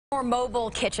More mobile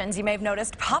kitchens, you may have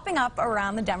noticed, popping up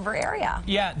around the Denver area.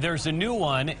 Yeah, there's a new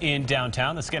one in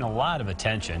downtown that's getting a lot of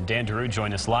attention. Dan Deru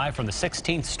joined us live from the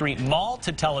 16th Street Mall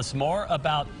to tell us more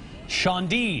about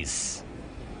Shondiz.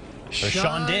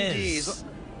 Shondiz.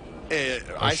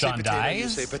 I say potato, you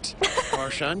say or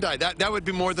Shondiz. That would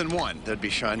be more than one. That'd be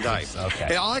Shondiz. Okay.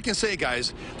 Hey, all I can say,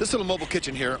 guys, this little mobile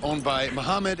kitchen here, owned by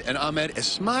Mohammed and Ahmed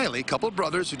Ismaili, couple of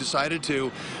brothers who decided to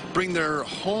bring their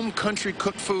home country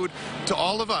cooked food to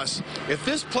all of us. If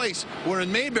this place were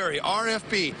in Mayberry,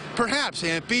 RFB, perhaps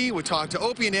Aunt B would talk to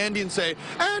Opie and Andy and say,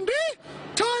 "Andy,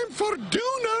 time for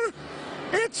dooner.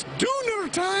 It's dooner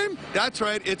time." That's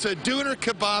right, it's a dooner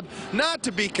kebab, not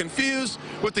to be confused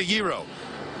with the gyro.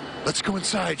 Let's go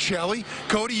inside, shall we?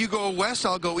 Cody, you go west,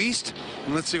 I'll go east,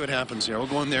 and let's see what happens here. We'll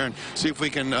go in there and see if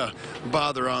we can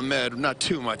bother Ahmed. Not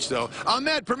too much, though.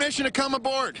 Ahmed, permission to come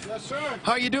aboard. Yes, sir.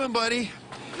 How you doing, buddy?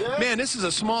 Good. Man, this is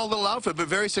a small little outfit, but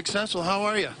very successful. How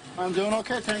are you? I'm doing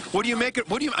okay, thanks. What do you make?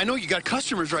 I know you got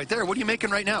customers right there. What are you making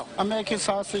right now? I'm making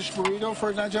sausage burrito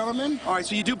for that gentleman. All right,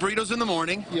 so you do burritos in the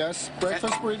morning. Yes,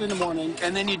 breakfast burrito in the morning.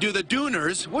 And then you do the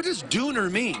dooners. What does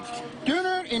dooner mean?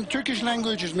 Döner in Turkish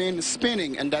language is mean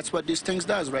spinning, and that's what these things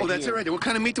does right Oh, that's here. it right there. What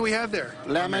kind of meat do we have there?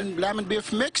 Lamb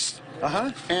beef mix.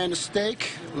 And steak,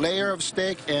 layer of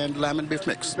steak, and lamb beef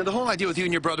mix. Now, the whole idea with you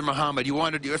and your brother Muhammad,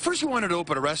 at first you wanted to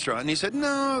open a restaurant, and he said,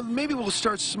 no, maybe we'll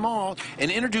start small and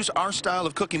introduce our style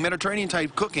of cooking,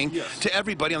 Mediterranean-type cooking, to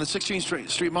everybody on the 16th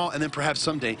Street Mall, and then perhaps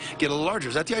someday get a little larger.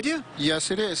 Is that the idea?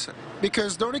 Yes, it is.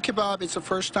 Because doner kebab is the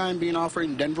first time being offered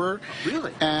in Denver.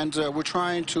 Really? And we're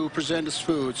trying to present this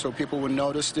food so people will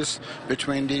notice this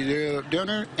between the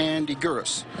doner and the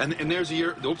gyros. And there's a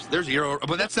gyro. Oops, there's a gyro.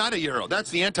 But that's not a gyro. That's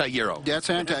the anti-gyro. That's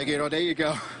anti-gyro. There you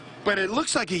go. But it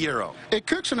looks like a gyro. It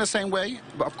cooks in the same way,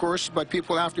 of course, but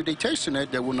people, after they taste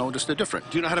it, they will notice the difference.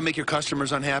 Do you know how to make your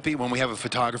customers unhappy? When we have a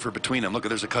photographer between them. Look,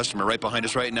 there's a customer right behind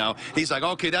us right now. He's like,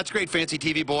 okay, that's great, fancy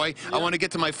TV boy. I want to get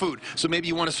to my food. So maybe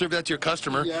you want to serve that to your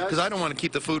customer, because I don't want to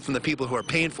keep the food from the people who are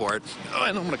paying for it. Oh,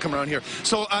 I don't want to come around here.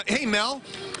 So, hey, Mel,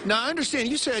 now I understand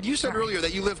you said earlier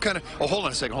that you live kind of, oh, hold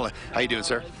on a second, hold on. How you doing,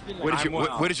 sir?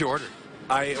 What did you order?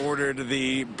 I ordered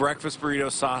the breakfast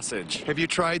burrito sausage. Have you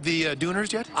tried the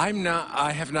dooners yet?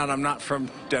 I have not. I'm not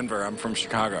from Denver. I'm from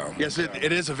Chicago. Yes,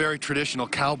 it is a very traditional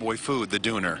cowboy food, the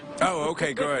dooner. Oh,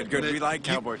 okay, good. We like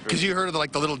cowboy food. Because you heard of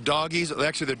the little doggies?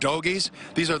 Actually, they're doggies.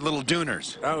 These are little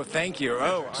dooners. Oh, thank you.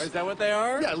 Oh, is that what they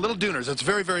are? Yeah, little dooners. It's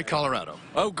very, very Colorado.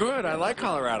 Oh, good. I like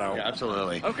Colorado. Yeah,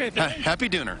 absolutely. Okay, thanks. Happy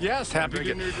dooner. Yes, happy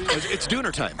dooner. It's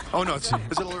dooner time. Oh, no, it's a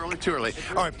little early, too early.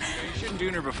 All right. You shouldn't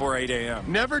dooner before 8 a.m.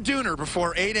 Never dooner before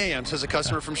 8 a.m., says a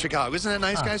customer from Chicago. Isn't that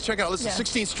nice, guys? Check it out. Listen,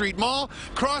 16th Street Mall.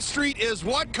 Cross Street is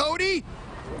what, Cody?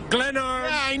 Glenarm.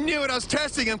 Yeah, I knew it. I was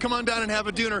testing him. Come on down and have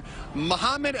a dooner.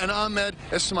 Mohammed and Ahmed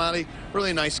Ismaili,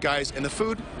 really nice guys. And the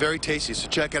food, very tasty. So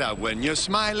check it out. When you're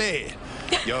smiley,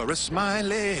 you're a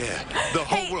smiley. The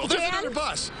whole world. There's another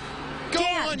bus. Go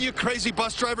on, you crazy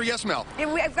bus driver. Yes, Mel.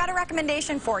 I've got a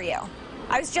recommendation for you.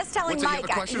 I was just telling Mike.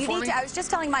 I was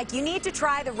just telling Mike, you need to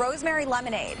try the rosemary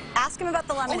lemonade. Ask him about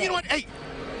the lemonade. Oh, you know what? Hey.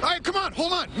 All right, come on,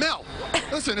 hold on. Mel,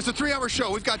 listen, it's a 3-hour show.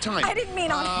 We've got time. I didn't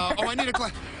mean on here. Oh, I need a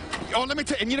glass. Oh, let me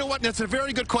tell you, and you know what? That's a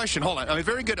very good question. Hold on. A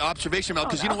very good observation, Mel,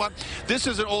 because you know what? This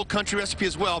is an old country recipe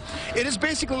as well. It is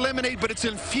basically lemonade, but it's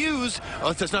infused.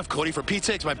 Oh, that's enough, Cody, for Pete's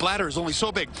sakes. My bladder is only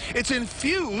so big. It's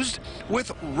infused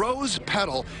with rose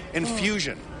petal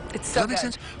infusion. It's so Does that make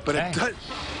sense? But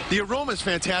the aroma is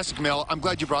fantastic, Mel. I'm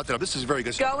glad you brought that up. This is very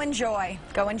good stuff. Go enjoy.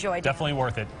 Go enjoy, Dan. Definitely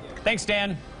worth it. Thanks,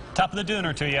 Dan. Top of the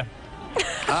dooner to you.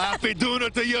 Happy dooner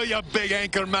to you big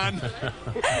anchor man.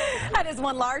 That is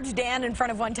one large Dan in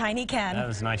front of one tiny Ken. That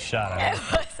was a nice shot. It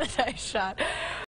was a nice shot.